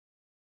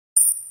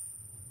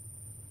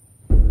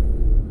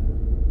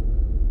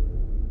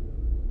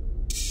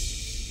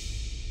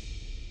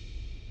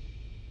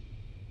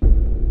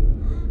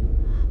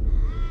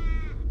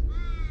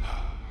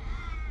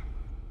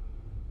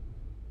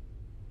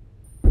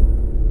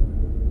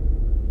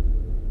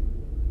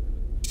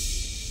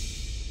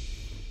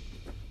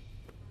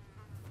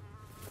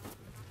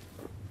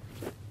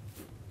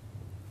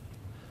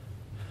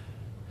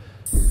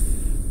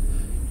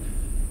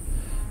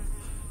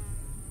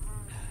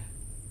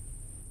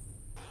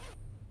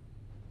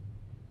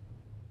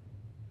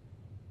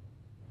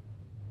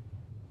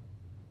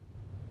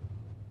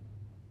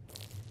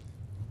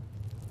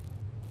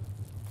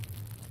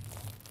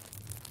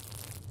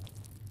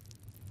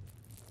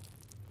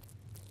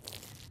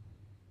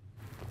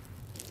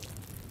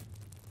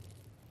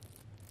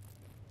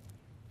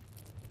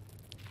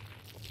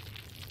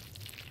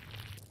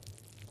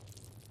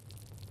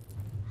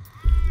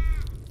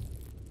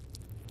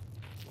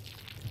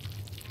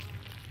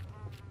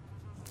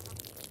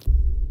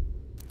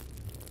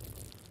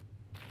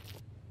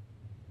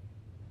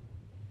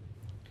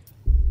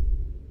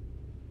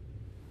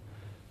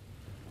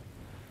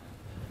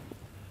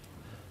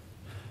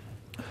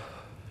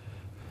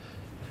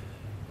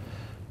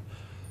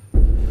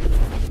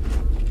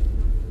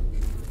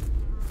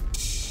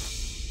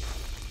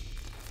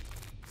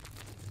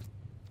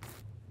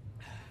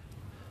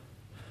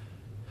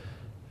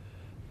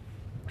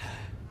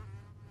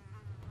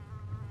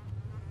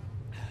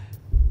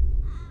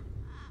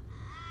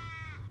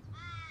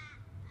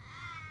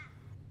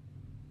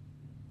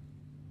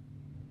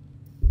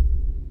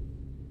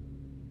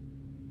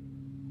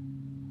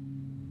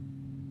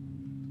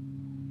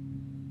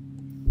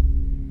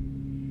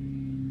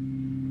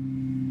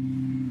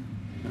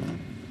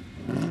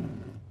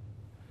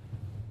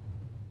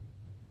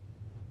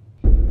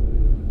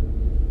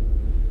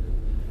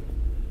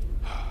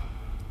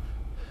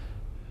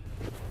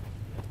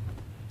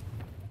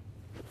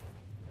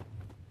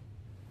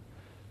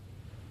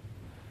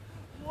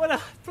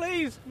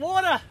please.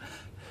 Water!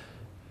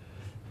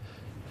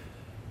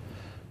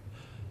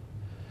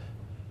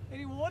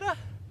 Any water?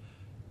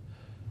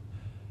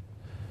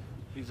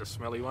 He's a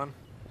smelly one.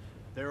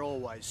 They're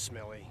always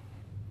smelly.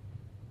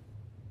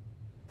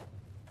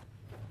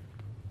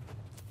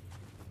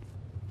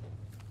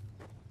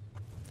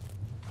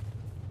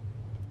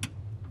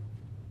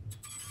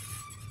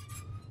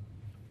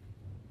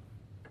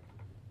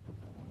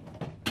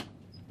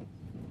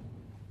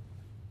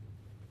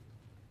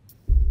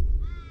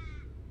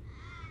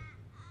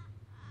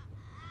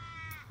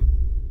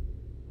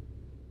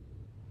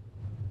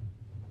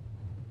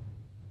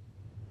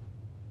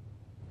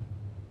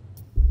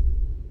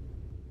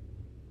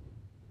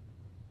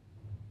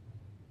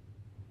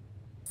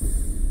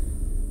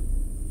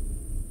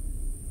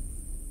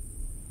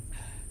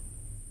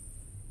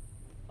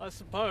 I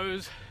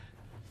suppose.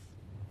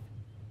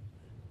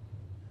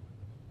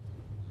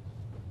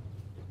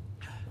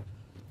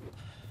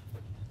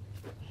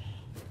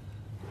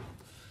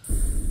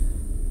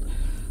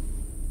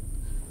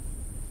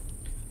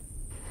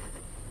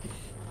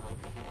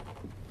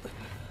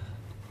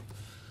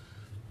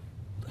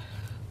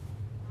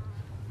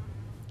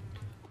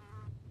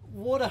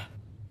 Water.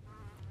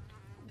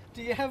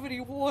 Do you have any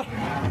water?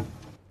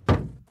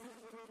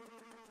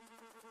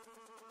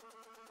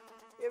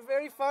 You're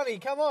very funny.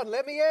 Come on,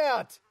 let me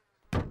out.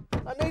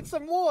 I need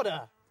some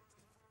water.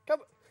 Come.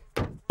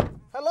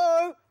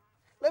 Hello?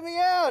 Let me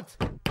out.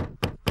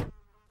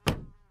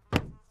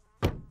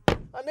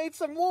 I need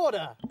some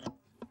water.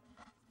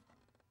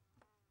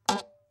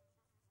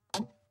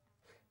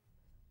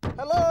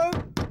 Hello?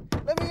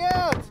 Let me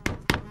out.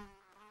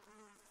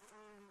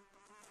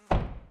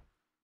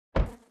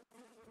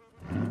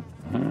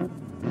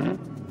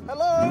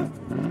 Hello?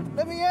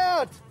 Let me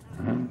out.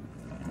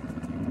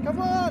 Come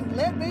on,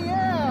 let me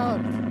out!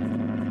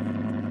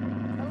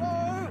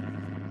 Hello?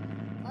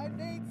 I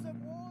need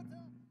some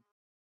water.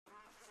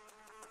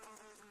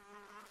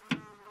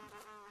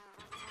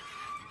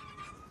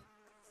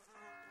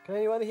 Can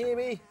anyone hear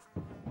me?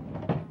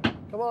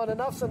 Come on,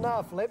 enough's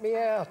enough. Let me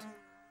out.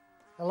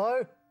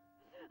 Hello?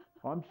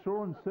 I'm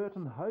sure in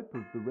certain hope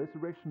of the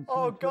resurrection.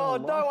 Oh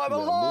God, no, I'm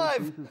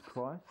alive!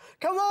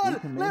 Come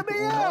on, let me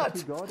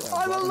out!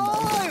 I'm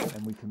alive!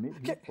 And we commit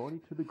his body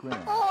to the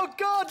ground. Oh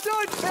God,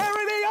 don't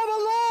bury me! I'm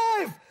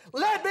alive!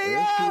 Let me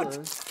out!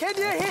 Can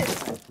you hear?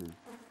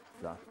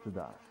 Dust to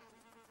dust.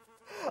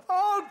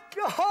 Oh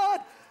God,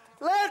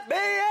 let me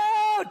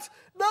out!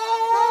 No!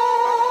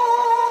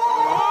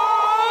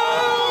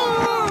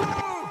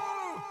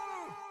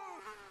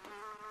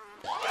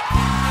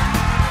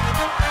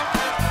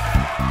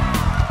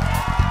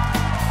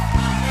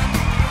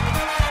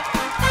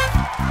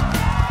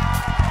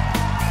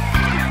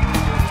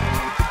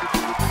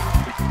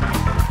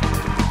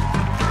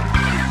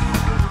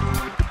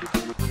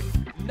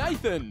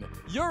 Nathan,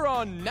 you're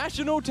on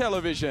national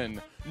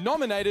television,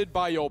 nominated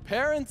by your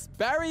parents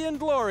Barry and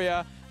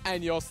Gloria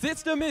and your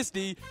sister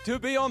Misty to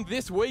be on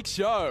this week's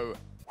show.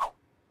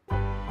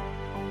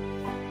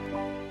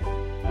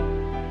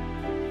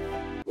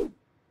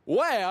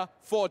 Where,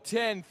 for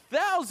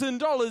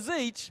 $10,000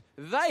 each,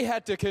 they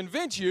had to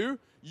convince you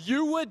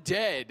you were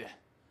dead.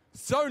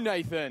 So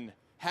Nathan,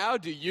 how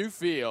do you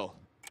feel?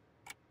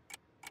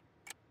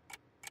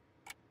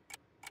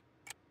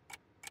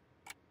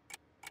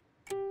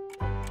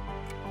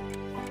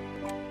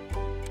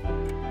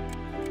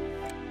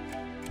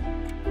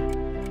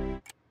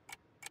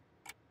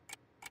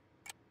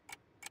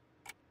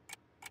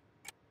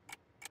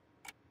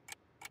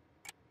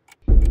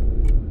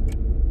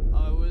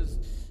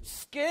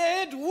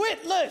 Scared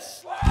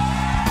witless!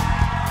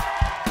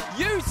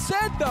 You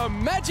said the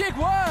magic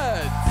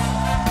words!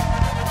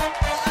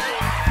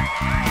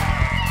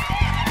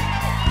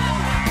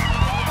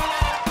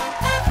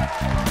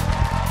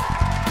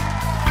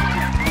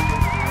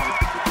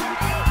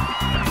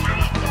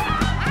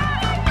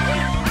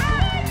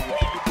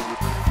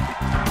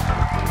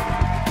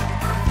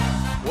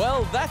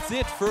 Well, that's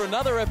it for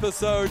another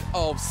episode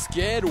of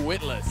Scared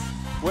Witless,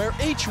 where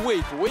each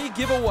week we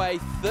give away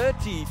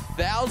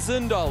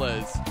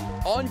 $30,000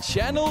 on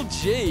Channel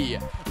G,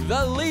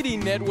 the leading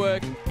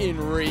network in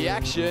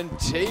reaction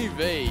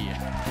TV.